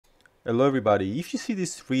Hello everybody, if you see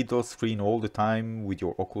this 3 dot screen all the time with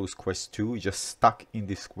your Oculus Quest 2, you're just stuck in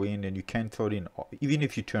this screen and you can't turn in, even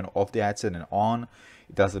if you turn off the headset and on,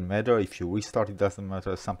 it doesn't matter. If you restart, it doesn't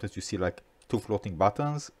matter. Sometimes you see like two floating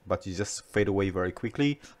buttons, but you just fade away very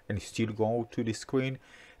quickly and you still go to the screen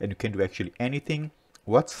and you can't do actually anything.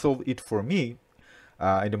 What solved it for me,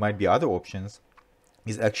 and there might be other options,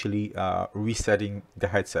 is actually resetting the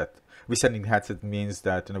headset. Resetting the headset means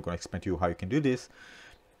that, and I'm going to explain to you how you can do this.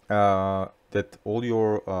 That all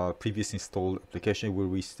your previous installed application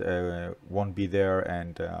won't be there,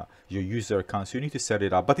 and your user account, so you need to set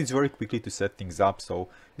it up, but it's very quickly to set things up, so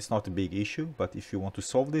it's not a big issue. But if you want to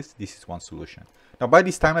solve this, this is one solution. Now by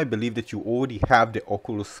this time I believe that you already have the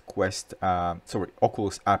Oculus Quest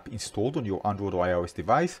Oculus app installed on your Android or iOS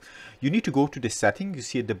device. You need to go to the settings. You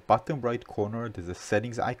see at the bottom right corner there's a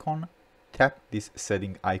settings icon. Tap this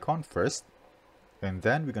setting icon first, and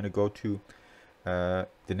then we're going to go to the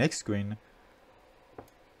next screen.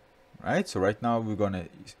 Right, so right now we're gonna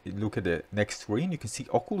look at the next screen. You can see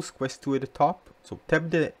Oculus Quest 2 at the top, so tap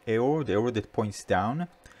the arrow that points down,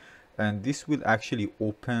 and this will actually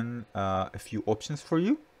open a few options for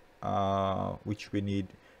you, which we need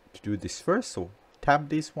to do this first. So tap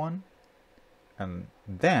this one, and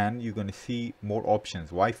then you're gonna see more options: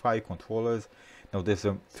 Wi-Fi, controllers. Now there's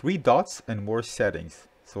 3 dots and more settings,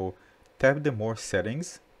 so tap the more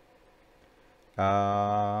settings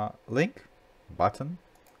link button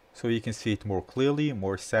so you can see it more clearly.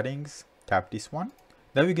 More settings, tap this one.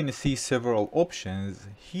 Now we're going to see several options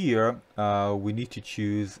here. We need to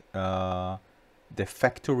choose the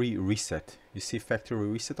factory reset. You see factory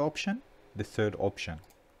reset option, the third option.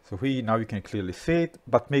 So here now you can clearly see it,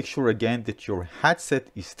 but make sure again that your headset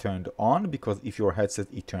is turned on, because if your headset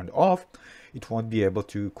is turned off, it won't be able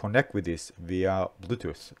to connect with this via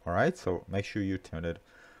Bluetooth. All right, so make sure you turn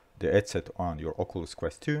the headset on your Oculus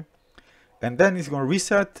Quest 2, and then it's going to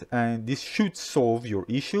reset, and this should solve your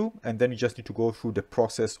issue. And then you just need to go through the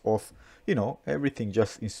process of, you know, everything,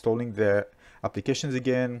 just installing the applications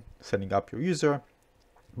again, setting up your user.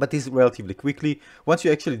 But this is relatively quickly. Once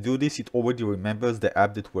you actually do this, it already remembers the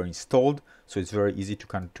app that were installed, so it's very easy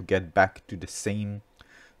to get back to the same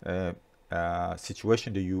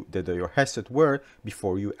situation that your headset were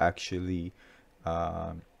before you actually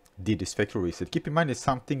did this factory reset. Keep in mind that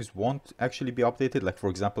some things won't actually be updated. Like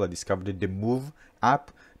for example, I discovered that the Move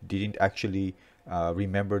app didn't actually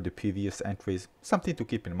remember the previous entries. Something to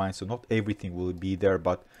keep in mind. So not everything will be there,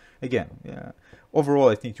 but again, overall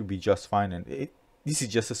I think you'll be just fine. And this is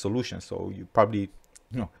just a solution. So you probably,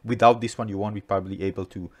 without this one, you won't be probably able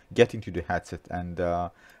to get into the headset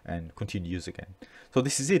and continue use again. So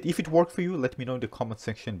this is it. If it worked for you, let me know in the comment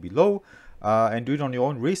section below, and do it on your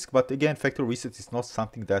own risk. But again, factory reset is not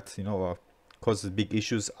something that causes big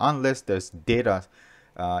issues unless there's data,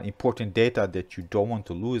 important data that you don't want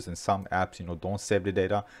to lose, and some apps don't save the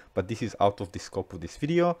data. But this is out of the scope of this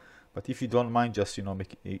video. But if you don't mind just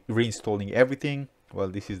reinstalling everything, well,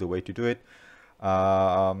 this is the way to do it.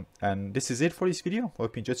 And this is it for this video.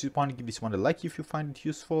 Hope you enjoyed this one. Give this one a like if you find it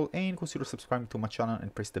useful, and consider subscribing to my channel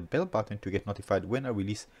and press the bell button to get notified when I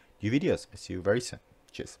release new videos. I see you very soon.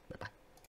 Cheers. Bye bye.